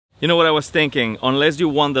You know what I was thinking? Unless you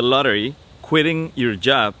won the lottery, quitting your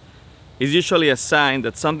job is usually a sign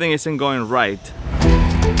that something isn't going right.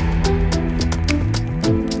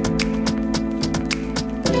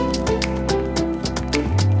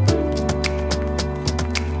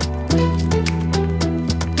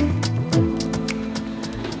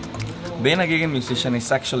 Being a gigging musician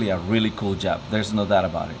is actually a really cool job. There's no doubt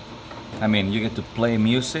about it. I mean, you get to play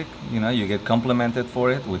music, you know, you get complimented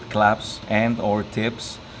for it with claps and or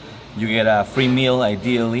tips. You get a free meal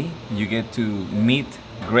ideally. You get to meet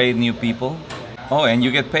great new people. Oh, and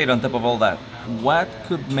you get paid on top of all that. What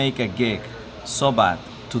could make a gig so bad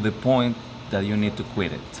to the point that you need to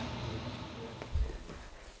quit it?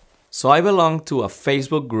 So I belong to a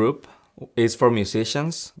Facebook group. It's for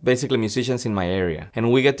musicians, basically musicians in my area. And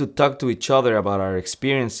we get to talk to each other about our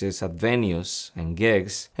experiences at venues and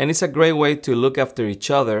gigs. And it's a great way to look after each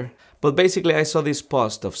other. But basically I saw this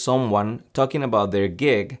post of someone talking about their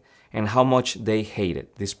gig and how much they hate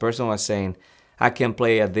it. This person was saying, I can't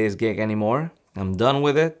play at this gig anymore. I'm done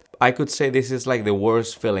with it. I could say this is like the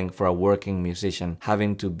worst feeling for a working musician,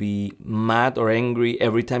 having to be mad or angry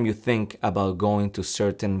every time you think about going to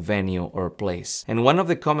certain venue or place. And one of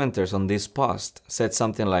the commenters on this post said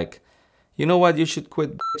something like, you know what, you should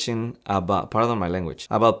quit bitching about, pardon my language,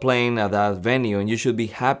 about playing at that venue, and you should be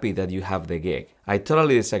happy that you have the gig. I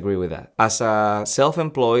totally disagree with that. As a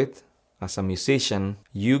self-employed, as a musician,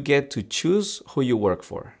 you get to choose who you work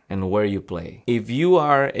for and where you play. If you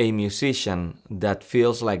are a musician that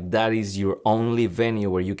feels like that is your only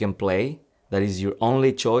venue where you can play, that is your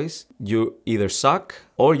only choice, you either suck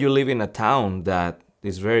or you live in a town that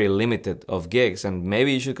is very limited of gigs, and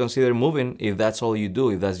maybe you should consider moving if that's all you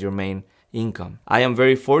do, if that's your main income. I am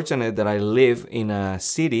very fortunate that I live in a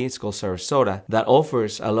city, it's called Sarasota, that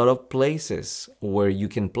offers a lot of places where you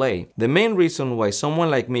can play. The main reason why someone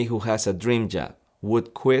like me who has a dream job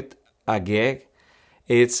would quit a gig,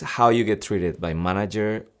 it's how you get treated by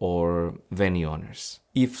manager or venue owners.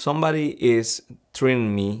 If somebody is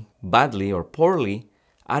treating me badly or poorly,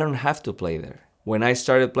 I don't have to play there. When I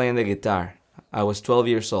started playing the guitar, I was 12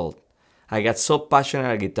 years old. I got so passionate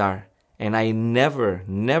at guitar, and I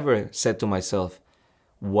never said to myself,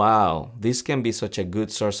 wow, this can be such a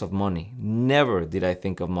good source of money. Never did I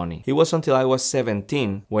think of money. It was until I was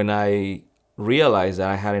 17 when I realized that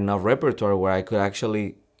I had enough repertoire where I could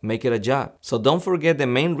actually make it a job. So don't forget the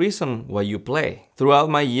main reason why you play. Throughout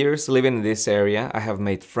my years living in this area, I have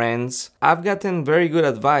made friends. I've gotten very good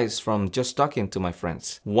advice from just talking to my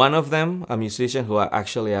friends. One of them, a musician who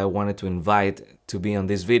I wanted to invite to be on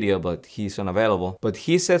this video, but he's unavailable. But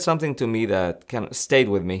he said something to me that kind of stayed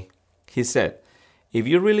with me. He said, if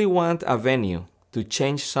you really want a venue to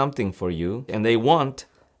change something for you, and they won't,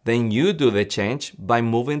 then you do the change by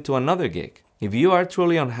moving to another gig. If you are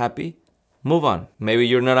truly unhappy, move on. Maybe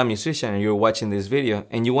you're not a musician and you're watching this video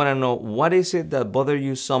and you want to know what is it that bothers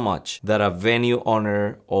you so much that a venue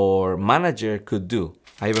owner or manager could do.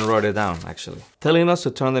 I even wrote it down actually. Telling us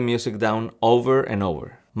to turn the music down over and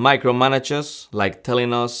over. Micromanage us, like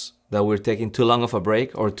telling us that we're taking too long of a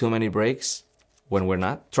break or too many breaks when we're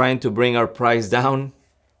not. Trying to bring our price down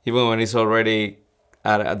even when it's already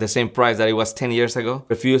at the same price that it was 10 years ago.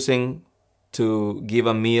 Refusing to give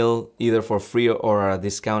a meal either for free or at a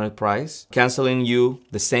discounted price, canceling you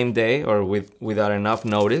the same day or without enough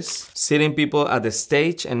notice, sitting people at the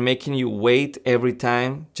stage and making you wait every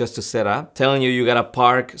time just to set up, telling you gotta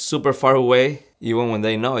park super far away even when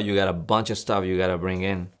they know you got a bunch of stuff you gotta bring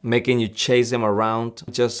in, making you chase them around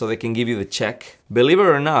just so they can give you the check. Believe it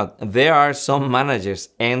or not, there are some managers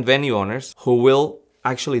and venue owners who will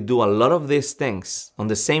actually do a lot of these things on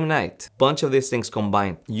the same night, bunch of these things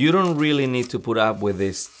combined. You don't really need to put up with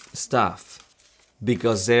this stuff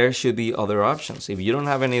because there should be other options. If you don't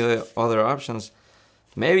have any other options,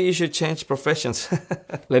 maybe you should change professions.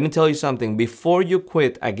 Let me tell you something, before you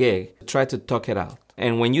quit a gig, try to talk it out.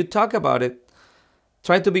 And when you talk about it,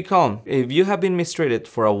 try to be calm. If you have been mistreated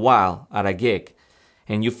for a while at a gig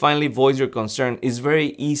and you finally voice your concern, it's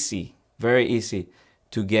very easy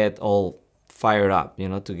to get all fired up, you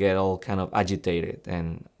know, to get all kind of agitated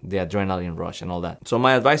and the adrenaline rush and all that. So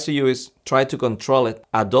my advice to you is try to control it,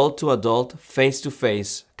 adult to adult, face to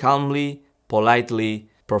face, calmly, politely,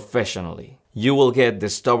 professionally. You will get the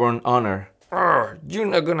stubborn honor, you're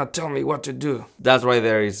not gonna tell me what to do. That's why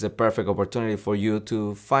there is a perfect opportunity for you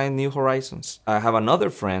to find new horizons. I have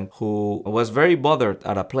another friend who was very bothered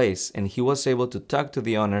at a place and he was able to talk to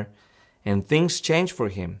the owner and things changed for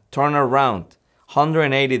him, turn around.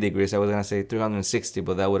 180 degrees, I was gonna say 360,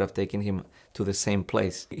 but that would have taken him to the same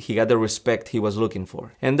place. He got the respect he was looking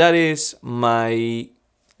for. And that is my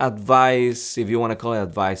advice, if you want to call it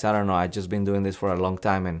advice. I don't know. I've just been doing this for a long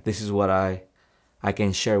time, and this is what I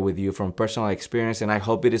can share with you from personal experience, and I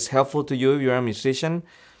hope it is helpful to you if you're a musician.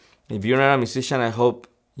 If you're not a musician, I hope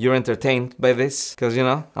you're entertained by this, because, you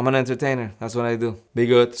know, I'm an entertainer. That's what I do. Be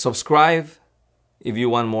good. Subscribe if you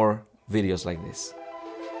want more videos like this.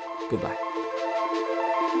 Goodbye.